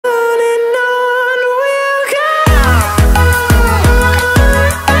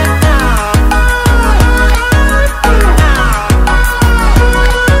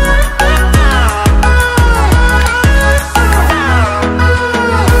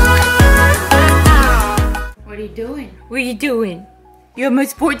doing? What are you doing? You have my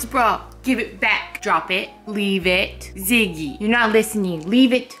sports bra. Give it back. Drop it. Leave it. Ziggy. You're not listening.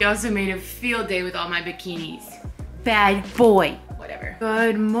 Leave it. I also made a field day with all my bikinis. Bad boy. Whatever.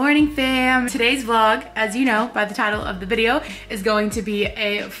 Good morning, fam. Today's vlog, as you know by the title of the video, is going to be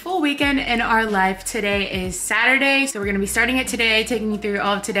a full weekend in our life. Today is Saturday, so we're gonna be starting it today, taking you through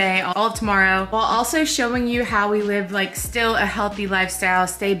all of today, all of tomorrow, while also showing you how we live like still a healthy lifestyle,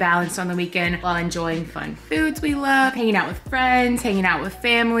 stay balanced on the weekend while enjoying fun foods we love, hanging out with friends, hanging out with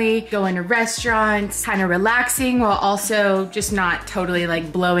family, going to restaurants, kind of relaxing while also just not totally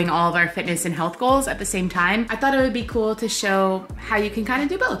like blowing all of our fitness and health goals at the same time. I thought it would be cool to show how you can kind of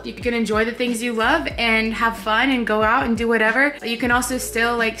do both. You can enjoy the things you love and have fun and go out and do whatever, but you can also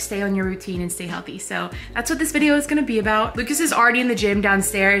still like stay on your routine and stay healthy. So that's what this video is gonna be about. Lucas is already in the gym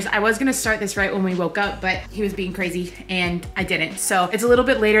downstairs. I was gonna start this right when we woke up, but he was being crazy and I didn't. So it's a little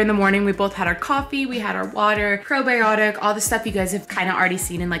bit later in the morning. We both had our coffee, we had our water, probiotic, all the stuff you guys have kind of already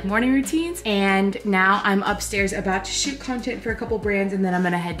seen in like morning routines. And now I'm upstairs about to shoot content for a couple brands and then I'm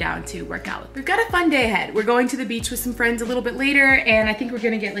gonna head down to work out. We've got a fun day ahead. We're going to the beach with some friends a little bit later and I think we're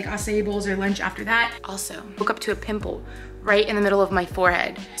gonna get like acai bowls or lunch after that. Also, woke up to a pimple right in the middle of my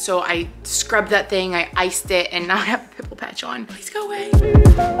forehead. So I scrubbed that thing, I iced it, and now I have a pimple patch on. Please go away.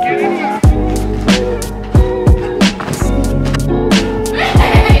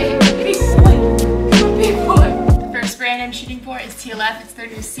 Hey, big boy. The first brand I'm shooting for is TLF. It's their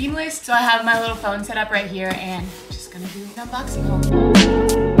new Seamless. So I have my little phone set up right here and just gonna do an unboxing haul.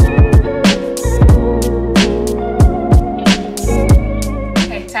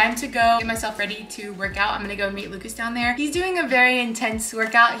 Time to go get myself ready to work out. I'm gonna go meet Lucas down there. He's doing a very intense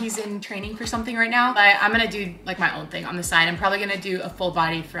workout. He's in training for something right now, but I'm gonna do like my own thing on the side. I'm probably gonna do a full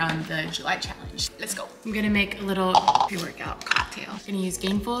body from the July challenge. Let's go. I'm gonna make a little pre-workout cocktail. I'm gonna use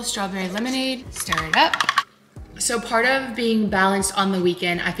Gainful strawberry lemonade, stir it up. So part of being balanced on the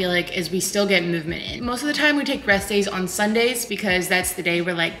weekend, I feel like, is we still get movement in. Most of the time we take rest days on Sundays because that's the day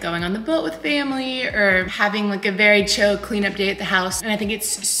we're like going on the boat with family or having like a very chill cleanup day at the house. And I think it's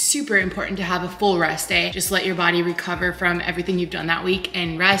super important to have a full rest day. Just let your body recover from everything you've done that week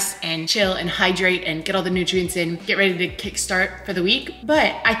and rest and chill and hydrate and get all the nutrients in, get ready to kickstart for the week.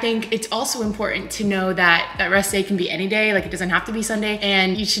 But I think it's also important to know that that rest day can be any day, like it doesn't have to be Sunday,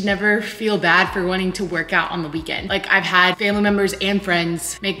 and you should never feel bad for wanting to work out on the weekend. Like I've had family members and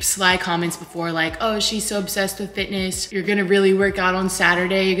friends make sly comments before like, oh, she's so obsessed with fitness. You're gonna really work out on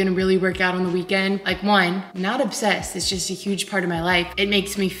Saturday. You're gonna really work out on the weekend. Like one, not obsessed. It's just a huge part of my life. It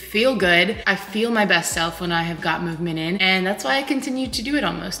makes me feel good. I feel my best self when I have got movement in. And that's why I continue to do it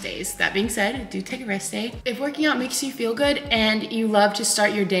on most days. That being said, do take a rest day. If working out makes you feel good and you love to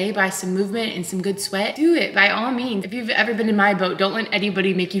start your day by some movement and some good sweat, do it by all means. If you've ever been in my boat, don't let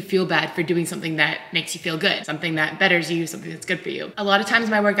anybody make you feel bad for doing something that makes you feel good. Something that betters you, something that's good for you. A lot of times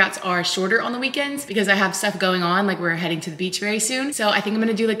my workouts are shorter on the weekends because I have stuff going on, like we're heading to the beach very soon. So I think I'm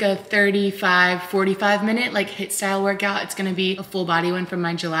gonna do like a 35, 45 minute like HIIT style workout. It's gonna be a full body one from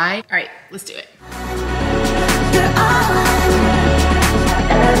my July. All right, let's do it.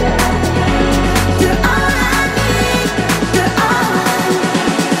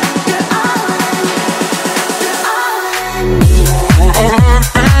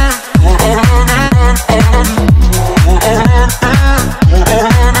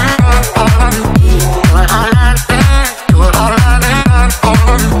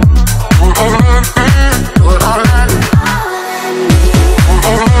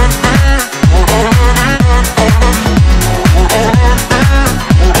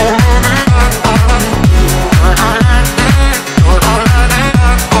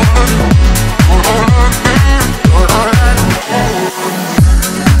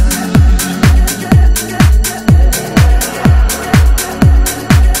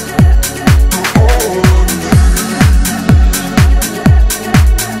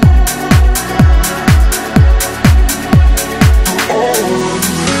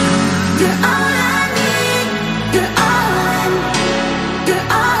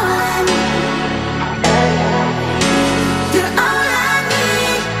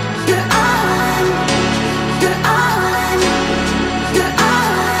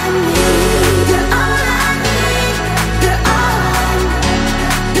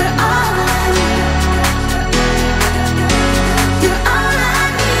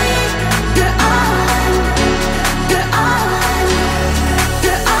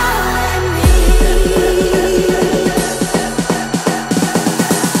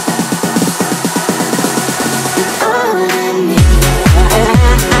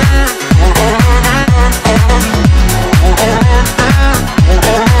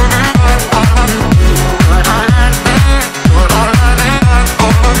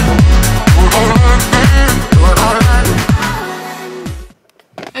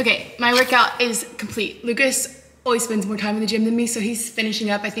 workout is complete. Lucas always spends more time in the gym than me, so he's finishing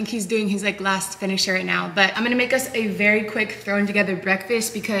up. I think he's doing his like last finisher right now, but I'm gonna make us a very quick thrown together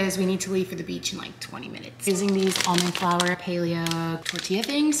breakfast because we need to leave for the beach in like 20 minutes. Using these almond flour paleo tortilla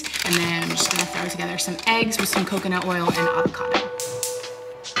things, and then I'm just gonna throw together some eggs with some coconut oil and avocado.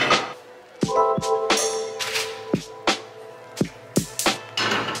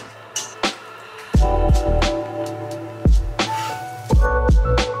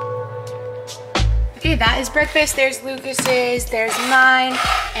 Okay, that is breakfast. There's Lucas's, there's mine,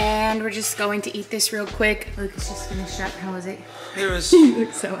 and we're just going to eat this real quick. Lucas just finished up. How was it? It was You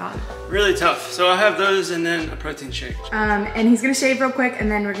look so out. really tough. So I have those and then a protein shake. And he's gonna shave real quick,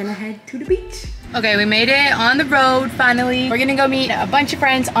 and then we're gonna head to the beach. Okay, we made it on the road finally. We're gonna go meet a bunch of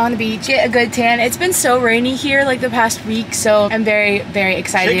friends on the beach, get a good tan. It's been so rainy here like the past week, so I'm very, very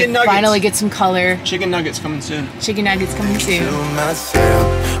excited to finally get some color. Chicken nuggets coming soon. Chicken nuggets coming soon.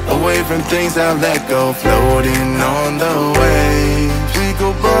 Away from things I let go, floating on the waves. We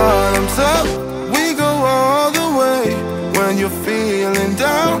go bottoms up, we go all the way. When you're feeling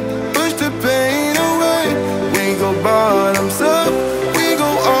down, push the pain away. We go bottoms up, we go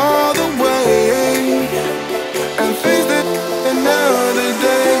all the way. And face that another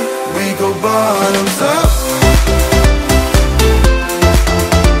day. We go bottoms up.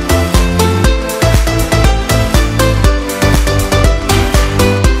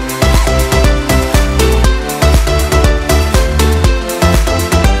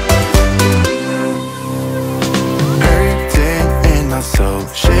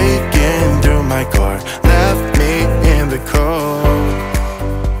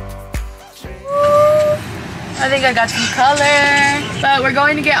 I think I got some color, but we're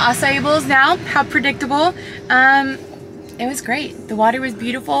going to get acai bowls now. How predictable. It was great. The water was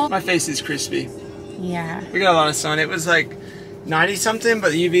beautiful. My face is crispy. Yeah. We got a lot of sun. It was like 90 something,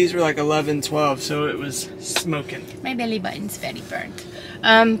 but the UVs were like 11, 12, so it was smoking. My belly button's very burnt.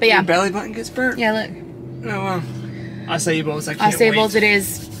 But yeah. Your belly button gets burnt? Yeah, look. Oh well. Acai bowls, I can't Acai wait. bowls it is.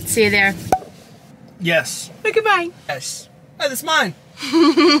 See you there. Yes. Look, goodbye. Yes. Oh, that's mine.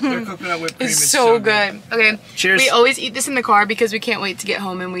 Their coconut whipped cream It's is so good. Okay. Cheers. We always eat this in the car because we can't wait to get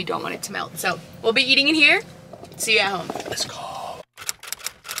home and we don't want it to melt. So we'll be eating in here. See you at home. Let's go.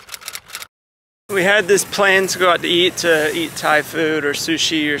 We had this plan to go out to eat Thai food or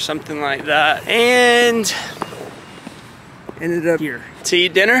sushi or something like that, and ended up here to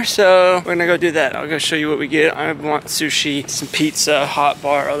eat dinner, so we're gonna go do that. I'll go show you what we get. I want sushi, some pizza, hot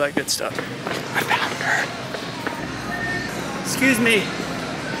bar, all that good stuff. I found her. Excuse me.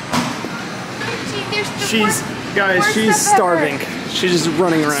 She's starving. She's just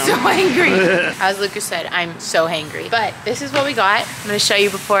running around. So angry. As Lucas said, I'm so hangry. But this is what we got. I'm gonna show you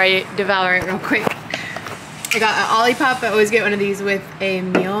before I devour it real quick. I got an Olipop. I always get one of these with a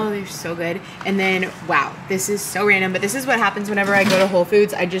meal. They're so good. And then, wow, this is so random, but this is what happens whenever I go to Whole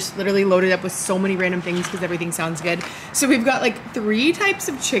Foods. I just literally load it up with so many random things because everything sounds good. So we've got like 3 types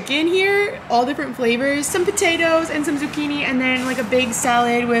of chicken here, all different flavors, some potatoes and some zucchini, and then like a big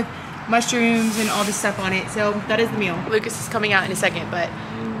salad with mushrooms and all this stuff on it. So that is the meal. Lucas is coming out in a second, but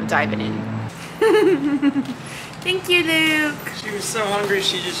I'm diving in. Thank you, Luke. She was so hungry,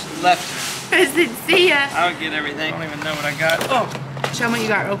 she just left. I said, see ya. I'll get everything. I don't even know what I got. Oh, Show them what you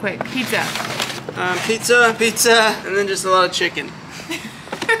got real quick. Pizza. Pizza, and then just a lot of chicken.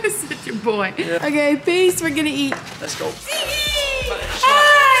 Such a boy. Yeah. Okay, peace. We're gonna eat. Let's go.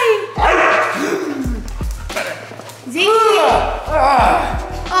 Hi. Ziggy.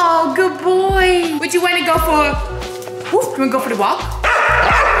 Oh, good boy. Would you want to go for? Woof, you want to go for the walk?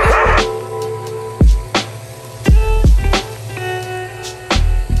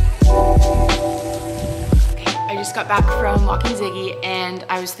 I just got back from walking Ziggy, and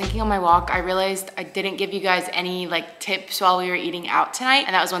I was thinking on my walk, I realized I didn't give you guys any like tips while we were eating out tonight,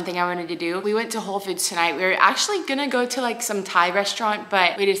 and that was one thing I wanted to do. We went to Whole Foods tonight. We were actually gonna go to like some Thai restaurant,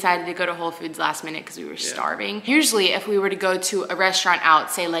 but we decided to go to Whole Foods last minute because we were starving. Usually if we were to go to a restaurant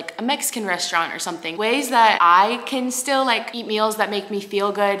out, say like a Mexican restaurant or something, ways that I can still like eat meals that make me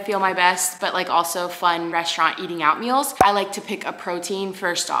feel good, feel my best, but like also fun restaurant eating out meals, I like to pick a protein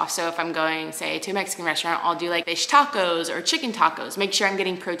first off. So if I'm going, say, to a Mexican restaurant, I'll do like fish tacos or chicken tacos. Make sure I'm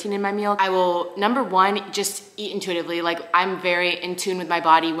getting protein in my meal. I will, number one, just eat intuitively. Like I'm very in tune with my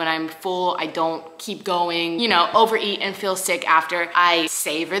body. When I'm full, I don't keep going, you know, overeat and feel sick after. I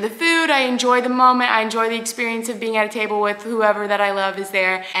savor the food. I enjoy the moment. I enjoy the experience of being at a table with whoever that I love is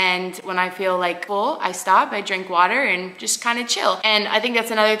there. And when I feel like full, I stop, I drink water and just kind of chill. And I think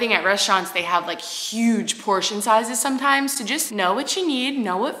that's another thing at restaurants. They have like huge portion sizes sometimes to just know what you need,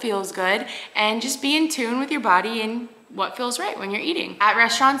 know what feels good, and just be in tune with your body and what feels right when you're eating. At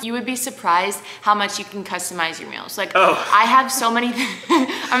restaurants, you would be surprised how much you can customize your meals. Like, I have so many,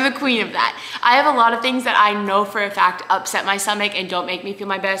 I'm the queen of that. I have a lot of things that I know for a fact upset my stomach and don't make me feel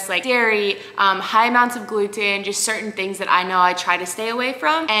my best, like dairy, high amounts of gluten, just certain things that I know I try to stay away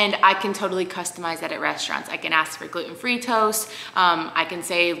from, and I can totally customize that at restaurants. I can ask for gluten-free toast, I can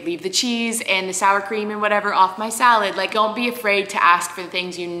say leave the cheese and the sour cream and whatever off my salad. Like, don't be afraid to ask for the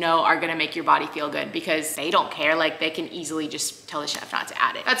things you know are gonna make your body feel good, because they don't care. Like, they can easily just tell the chef not to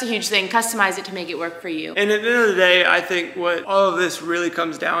add it. That's a huge thing. Customize it to make it work for you. And at the end of the day, I think what all of this really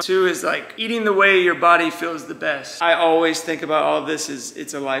comes down to is like eating the way your body feels the best. I always think about all of this as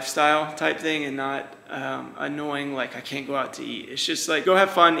it's a lifestyle type thing and not annoying, like I can't go out to eat. It's just like, go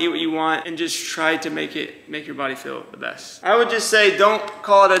have fun, eat what you want, and just try to make your body feel the best. I would just say, don't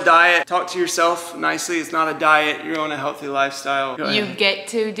call it a diet. Talk to yourself nicely. It's not a diet. You're on a healthy lifestyle. You get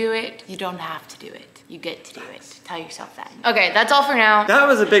to do it. You don't have to do it. You get to do it. Tell yourself that. Okay, that's all for now. That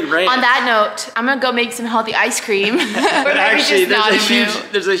was a big rant. On that note, I'm gonna go make some healthy ice cream. But actually,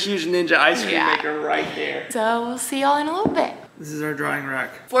 there's a huge Ninja ice cream maker right there. So we'll see y'all in a little bit. This is our drying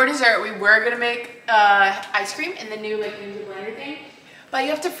rack. For dessert, we were gonna make ice cream in the new like Ninja blender thing. But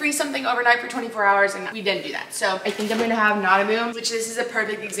you have to freeze something overnight for 24 hours, and we didn't do that. So I think I'm gonna have Nadamu, which this is a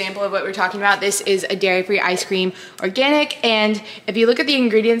perfect example of what we're talking about. This is a dairy-free ice cream, organic, and if you look at the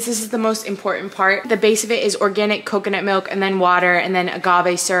ingredients, this is the most important part. The base of it is organic coconut milk, and then water, and then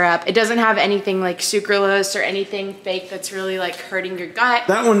agave syrup. It doesn't have anything like sucralose or anything fake that's really like hurting your gut.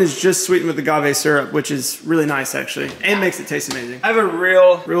 That one is just sweetened with agave syrup, which is really nice actually, and makes it taste amazing. I have a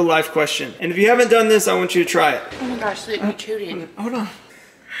real life question, and if you haven't done this, I want you to try it. Oh my gosh, look, you chewed it. Hold on.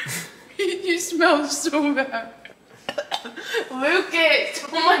 You smell so bad. Lucas,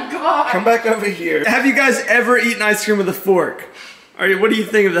 oh my god. Come back over here. Have you guys ever eaten ice cream with a fork? What do you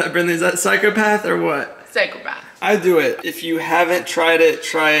think of that, Bryn? Is that psychopath or what? Psychopath. I do it. If you haven't tried it,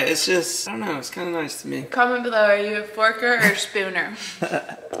 try it. It's just, I don't know, it's kind of nice to me. Comment below, are you a forker or a spooner?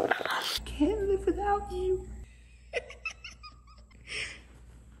 Can't live without you.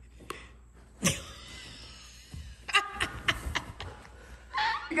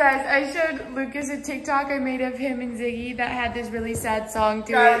 Guys, I showed Lucas a TikTok I made of him and Ziggy that had this really sad song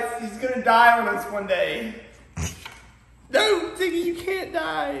to Guys, it. he's gonna die on us one day. No, Ziggy, you can't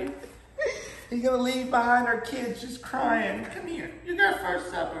die. He's gonna leave behind our kids just crying. Come here, you're our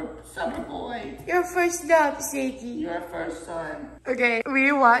first summer boy. Your first love, Ziggy. You're our first son. Okay,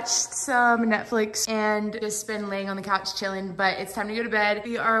 we watched some Netflix and just been laying on the couch chilling, but it's time to go to bed.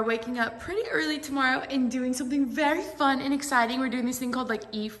 We are waking up pretty early tomorrow and doing something very fun and exciting. We're doing this thing called like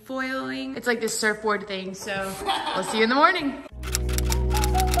e-foiling. It's like this surfboard thing, so we'll see you in the morning.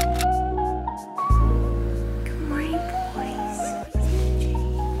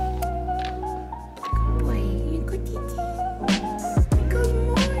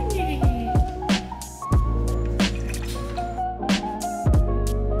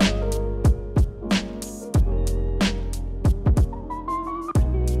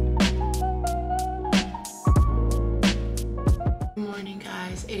 Morning,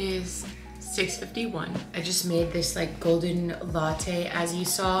 guys. It is 6:51. I just made this like golden latte, as you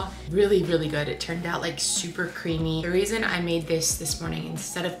saw. Really good. It turned out like super creamy. The reason I made this morning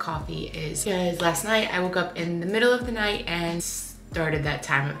instead of coffee is because last night I woke up in the middle of the night and started that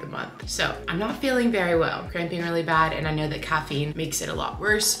time of the month. So I'm not feeling very well, cramping really bad, and I know that caffeine makes it a lot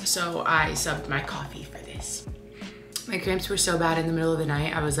worse. So I subbed my coffee for this. My cramps were so bad in the middle of the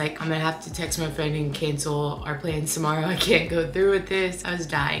night, I was like, I'm gonna have to text my friend and cancel our plans tomorrow. I can't go through with this. I was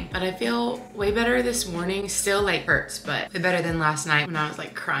dying. But I feel way better this morning. Still like hurts, but way better than last night when I was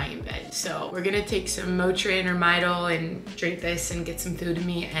like crying in bed. So we're gonna take some Motrin or Midol and drink this and get some food in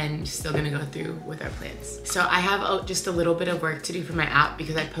me, and still gonna go through with our plans. So I have just a little bit of work to do for my app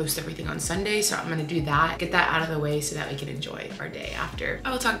because I post everything on Sunday. So I'm gonna do that, get that out of the way so that we can enjoy our day after.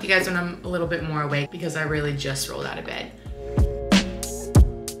 I will talk to you guys when I'm a little bit more awake because I really just rolled out of bed.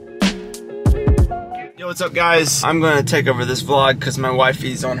 Yo, what's up guys? I'm gonna take over this vlog because my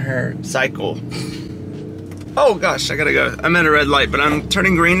wifey's on her cycle. Oh gosh, I gotta go. I'm at a red light, but I'm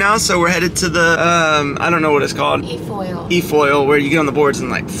turning green now, so we're headed to the, I don't know what it's called. E-foil. E-foil, where you get on the boards and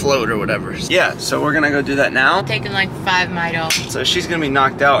like float or whatever. Yeah, so we're gonna go do that now. I'm taking like 5 Midol. So she's gonna be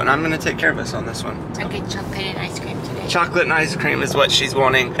knocked out, and I'm gonna take care of us on this one. Okay, chocolate and ice cream today. Chocolate and ice cream is what she's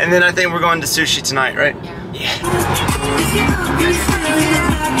wanting. And then I think we're going to sushi tonight, right? Yeah.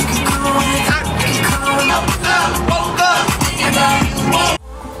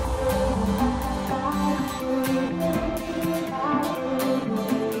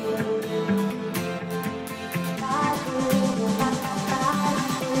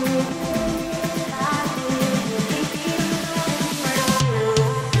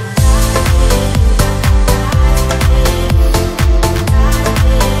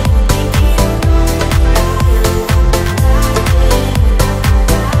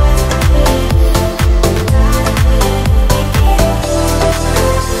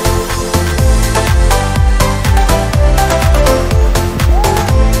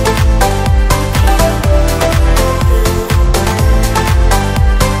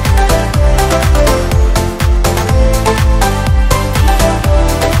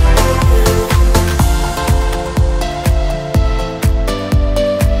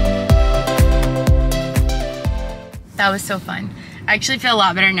 That was so fun. I actually feel a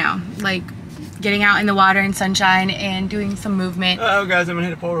lot better now. Like getting out in the water and sunshine and doing some movement. Oh guys, I'm gonna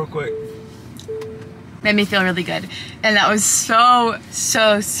hit a pole real quick. Made me feel really good. And that was so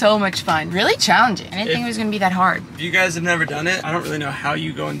much fun. Really challenging. I didn't think it was gonna be that hard. If you guys have never done it, I don't really know how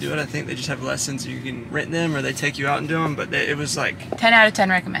you go and do it. I think they just have lessons, or you can rent them, or they take you out and do them, but it was like 10 out of 10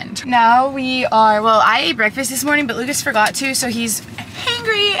 recommend. Now we are, well, I ate breakfast this morning, but Lucas forgot to, so he's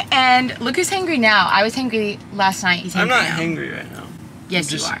hangry, and Lucas hangry now. I was hangry last night. He's hangry I'm not now. hangry right now. Yes,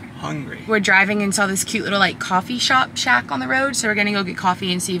 I'm just you are. hungry. We're driving and saw this cute little like coffee shop shack on the road, so we're gonna go get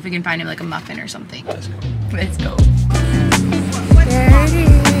coffee and see if we can find him like a muffin or something. Let's go. Let's go. There it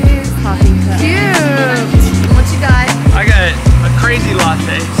is. Coffee cup. Cute. What you got? I got a crazy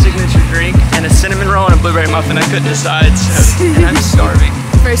latte, signature drink, and a cinnamon roll and a blueberry muffin. I couldn't decide, so and I'm starving.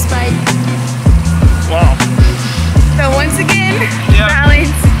 First bite. Wow. So once again, Yeah.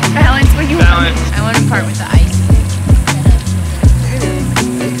 balance when you Balance. want. I want to part with the ice.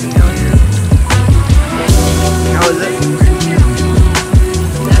 How is it?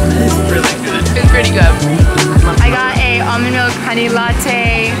 It's really good. It's pretty good. I got a almond milk honey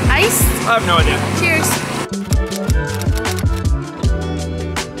latte iced. I have no idea. Cheers.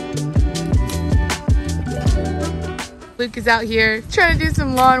 Luke is out here trying to do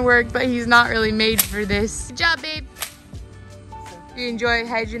some lawn work, but he's not really made for this. Good job, babe. You enjoy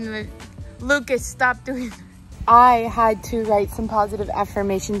hedging the... Lucas, stop doing that. I had to write some positive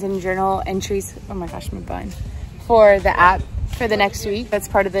affirmations and journal entries. Oh my gosh, my bun. For the app for the next week. That's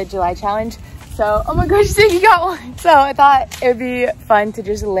part of the July challenge. So, oh my gosh, Ziggy got one. So I thought it would be fun to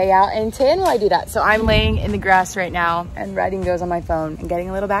just lay out and tan while I do that. So I'm laying in the grass right now and writing those on my phone and getting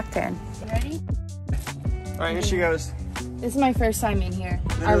a little back tan. You ready? All right, here she goes. This is my first time in here.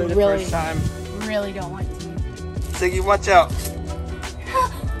 Literally the first time. Really don't want to. Ziggy, watch out.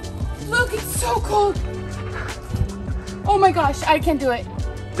 Look, it's so cold. Oh my gosh, I can't do it.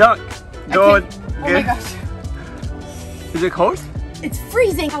 Dunk. Go on. Oh my gosh. Is it cold? It's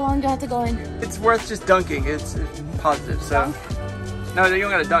freezing. How long do I have to go in? It's worth just dunking. It's positive, so. Dunk? No, you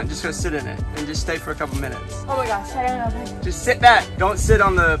don't gotta dunk. Just go sit in it and just stay for a couple minutes. Oh my gosh, I don't know. Just sit back. Don't sit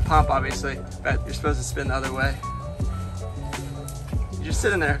on the pump, obviously. But you're supposed to spin the other way. You just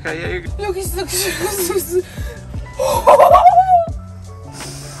sit in there, okay? Yeah, you're good. Lucas.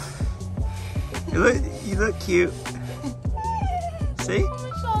 You look cute. See?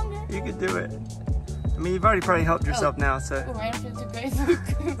 You could do it. I mean, you've already probably helped yourself now, so. Oh, I don't feel too great.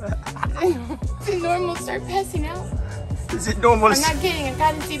 Is it normal to start passing out? Is it normal to... I'm not kidding. I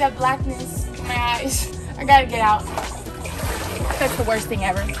gotta see that blackness in my eyes. I gotta get out. That's the worst thing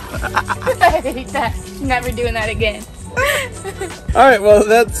ever. I hate that. Never doing that again. All right, well,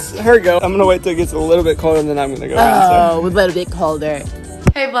 that's her go. I'm gonna wait till it gets a little bit colder and then I'm gonna go in. A little bit colder.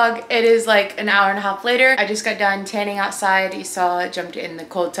 Hey vlog, it is like an hour and a half later. I just got done tanning outside. You saw I jumped in the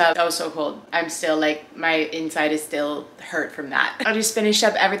cold tub. That was so cold. I'm still like, my inside is still hurt from that. I just finished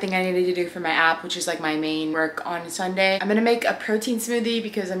up everything I needed to do for my app, which is like my main work on Sunday. I'm gonna make a protein smoothie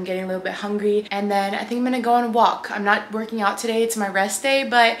because I'm getting a little bit hungry. And then I think I'm gonna go on a walk. I'm not working out today, it's my rest day,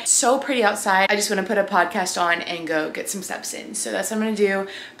 but so pretty outside. I just wanna put a podcast on and go get some steps in. So that's what I'm gonna do,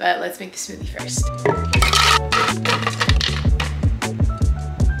 but let's make the smoothie first.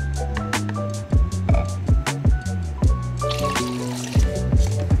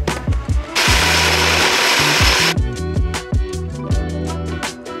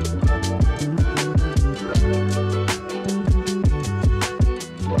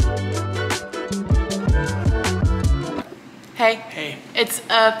 Hey. It's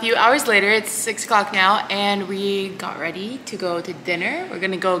a few hours later, it's 6 o'clock now, and we got ready to go to dinner. We're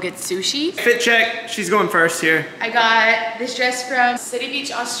gonna go get sushi. Fit check, she's going first here. I got this dress from City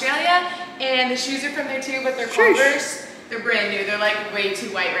Beach, Australia, and the shoes are from there too, but they're Converse. They're brand new, they're like way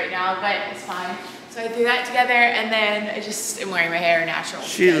too white right now, but it's fine. So I threw that together, and then I just am wearing my hair natural.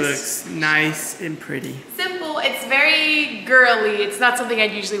 She looks nice and pretty. Simple, it's very girly. It's not something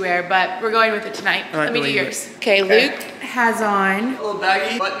I'd usually wear, but we're going with it tonight. Let me do yours. Okay, Luke has on a little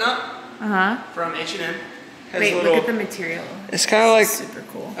baggy button up from H&M. Wait, look at the material. It's kind of like, super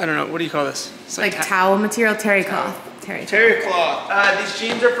cool. I don't know, what do you call this? It's like towel material, terry cloth. Terry cloth. These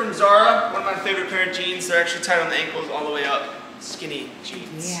jeans are from Zara. One of my favorite pair of jeans. They're actually tied on the ankles all the way up. Skinny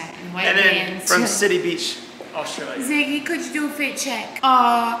jeans. Yeah, and white And then pants. from City Beach, Australia. Ziggy, could you do a fit check?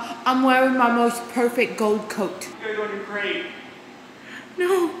 I'm wearing my most perfect gold coat. You're going to crate.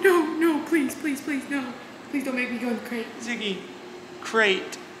 No, please, no. Please don't make me go in the crate. Ziggy,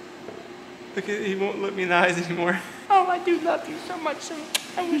 crate. Look at, he won't look me in the eyes anymore. Oh, I do love you so much, so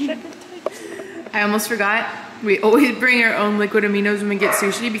I wish I could take I almost forgot. We always bring our own liquid aminos when we get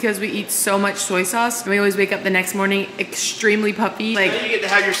sushi because we eat so much soy sauce. And we always wake up the next morning extremely puffy. Like, you get to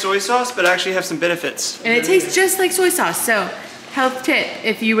have your soy sauce, but actually have some benefits. And it tastes just like soy sauce. So, health tip,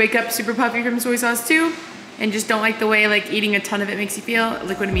 if you wake up super puffy from soy sauce too, and just don't like the way like eating a ton of it makes you feel,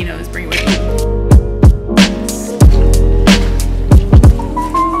 liquid aminos bring it with you.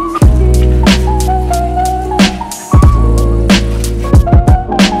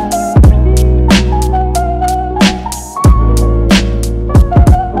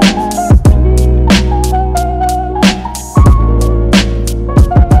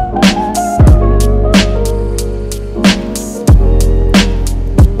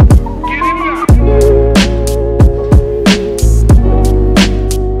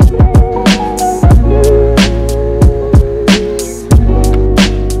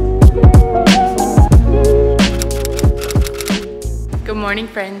 Morning,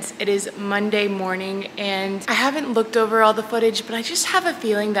 friends. It is Monday morning and I haven't looked over all the footage, but I just have a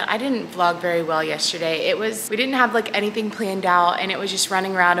feeling that I didn't vlog very well yesterday. We didn't have like anything planned out and it was just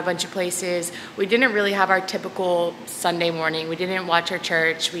running around a bunch of places. We didn't really have our typical Sunday morning. We didn't watch our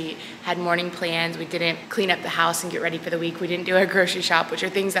church. We had morning plans. We didn't clean up the house and get ready for the week. We didn't do our grocery shop, which are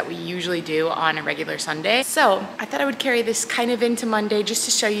things that we usually do on a regular Sunday. So I thought I would carry this kind of into Monday just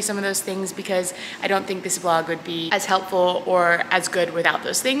to show you some of those things because I don't think this vlog would be as helpful or as good without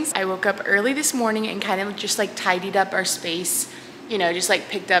those things. I woke up early this morning and kind of just like tidied up our space, you know, just like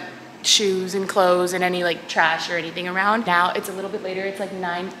picked up shoes and clothes and any like trash or anything around. Now it's a little bit later, it's like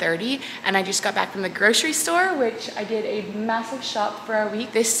 9:30 and I just got back from the grocery store, which I did a massive shop for our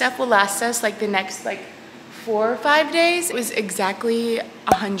week. This stuff will last us like the next like 4 or 5 days. It was exactly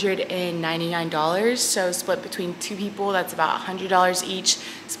 $199, so split between 2 people, that's about $100 each,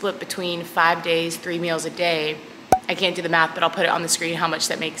 split between 5 days, 3 meals a day. I can't do the math, but I'll put it on the screen how much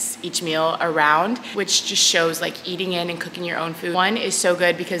that makes each meal around, which just shows like eating in and cooking your own food. One is so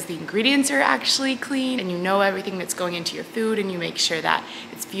good because the ingredients are actually clean and you know everything that's going into your food and you make sure that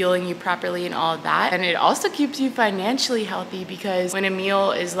it's fueling you properly and all of that. And it also keeps you financially healthy because when a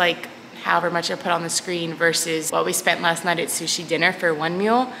meal is like however much I put on the screen versus what we spent last night at sushi dinner for one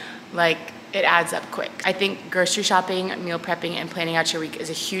meal, like it adds up quick. I think grocery shopping, meal prepping, and planning out your week is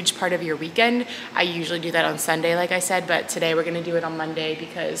a huge part of your weekend. I usually do that on Sunday, like I said, but today we're gonna do it on Monday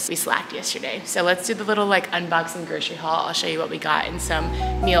because we slacked yesterday. So let's do the little like unboxing grocery haul. I'll show you what we got and some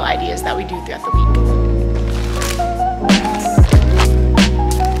meal ideas that we do throughout the week.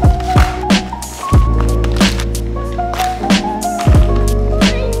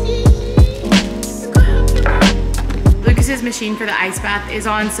 Machine for the ice bath is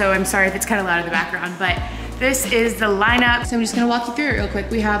on, so I'm sorry if it's kind of loud in the background, but this is the lineup. So I'm just gonna walk you through it real quick.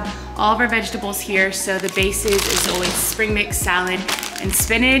 We have all of our vegetables here. So the bases is always spring mix, salad, and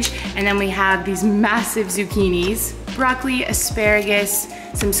spinach. And then we have these massive zucchinis, broccoli, asparagus,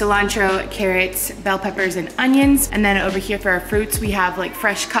 some cilantro, carrots, bell peppers, and onions. And then over here for our fruits, we have like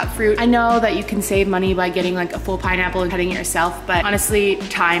fresh cut fruit. I know that you can save money by getting like a full pineapple and cutting it yourself, but honestly,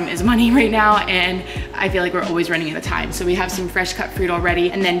 time is money right now, and I feel like we're always running out of time. So we have some fresh cut fruit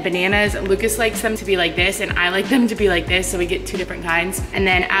already. And then bananas, Lucas likes them to be like this, and I like them to be like this, so we get 2 different kinds. And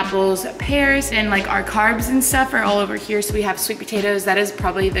then apples, pears, and like our carbs and stuff are all over here. So we have sweet potatoes. That is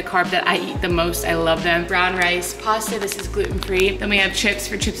probably the carb that I eat the most. I love them. Brown rice, pasta, this is gluten-free. Then we have chips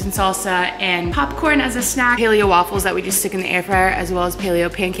for chips and salsa, and popcorn as a snack, paleo waffles that we just stick in the air fryer, as well as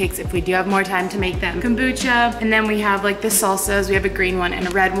paleo pancakes if we do have more time to make them, kombucha, and then we have like the salsas. We have a green one and a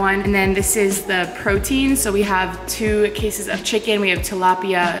red one, and then this is the protein. So we have 2 cases of chicken, we have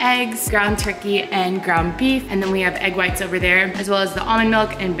tilapia eggs, ground turkey, and ground beef, and then we have egg whites over there, as well as the almond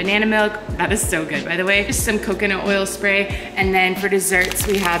milk and banana milk. That is so good, by the way. Just some coconut oil spray, and then for desserts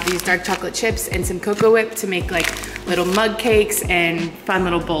we have these dark chocolate chips and some cocoa whip to make like little mug cakes and fun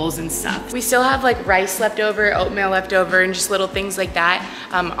little bowls and stuff. We still have like rice left over, oatmeal left over, and just little things like that.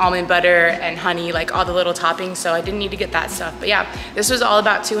 Almond butter and honey, like all the little toppings, so I didn't need to get that stuff. But yeah, this was all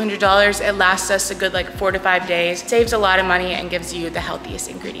about $200. It lasts us a good like 4 to 5 days, saves a lot of money, and gives you the healthiest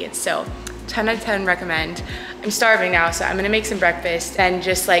ingredients. So 10 out of 10 recommend. I'm starving now, so I'm gonna make some breakfast and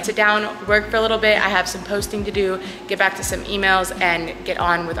just like sit down, work for a little bit. I have some posting to do, get back to some emails, and get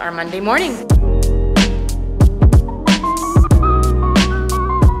on with our Monday morning.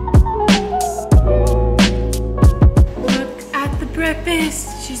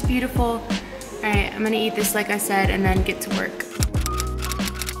 Breakfast. She's beautiful. All right, I'm gonna eat this like I said and then get to work.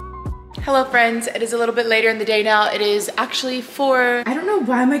 Hello friends, it is a little bit later in the day now. It is actually 4. I don't know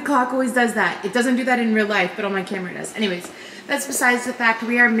why my clock always does that. It doesn't do that in real life, but on my camera it does. Anyways, that's besides the fact.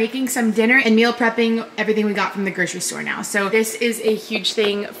 We are making some dinner and meal prepping everything we got from the grocery store now. So this is a huge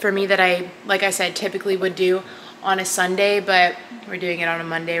thing for me that I, like I said, typically would do on a Sunday, but we're doing it on a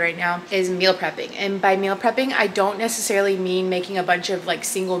Monday right now, is meal prepping. And by meal prepping, I don't necessarily mean making a bunch of like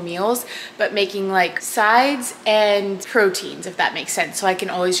single meals, but making like sides and proteins, if that makes sense. So I can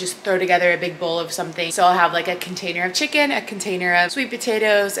always just throw together a big bowl of something. So I'll have like a container of chicken, a container of sweet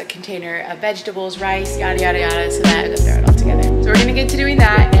potatoes, a container of vegetables, rice, yada, yada, yada, so that I can throw it all together. So we're gonna get to doing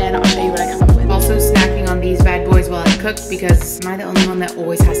that, and I'll show you what I come up with. Also snacking on these bad boys while I cook, because am I the only one that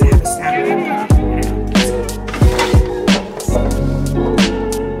always has to have a snack while I'm cooking? I don't know.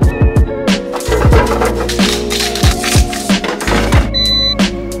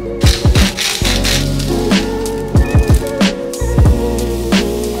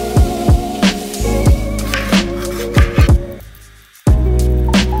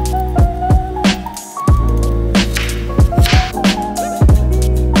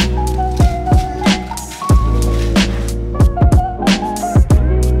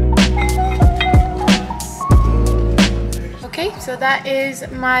 So that is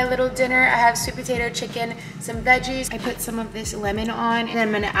my little dinner. I have sweet potato chicken, some veggies. I put some of this lemon on, and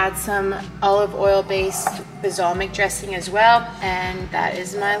I'm gonna add some olive oil based balsamic dressing as well. And that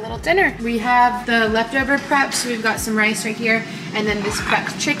is my little dinner. We have the leftover prep, so we've got some rice right here, and then this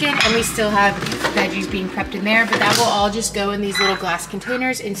prepped chicken, and we still have veggies being prepped in there, but that will all just go in these little glass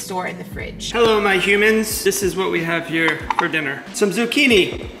containers and store in the fridge. Hello, my humans. This is what we have here for dinner. Some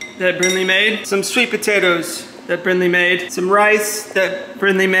zucchini that Bryn Lu made, some sweet potatoes that Bryn Lu made, some rice that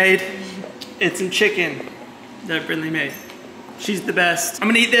Bryn Lu made, and some chicken that Bryn Lu made. She's the best. I'm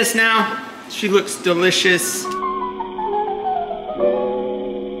gonna eat this now. She looks delicious.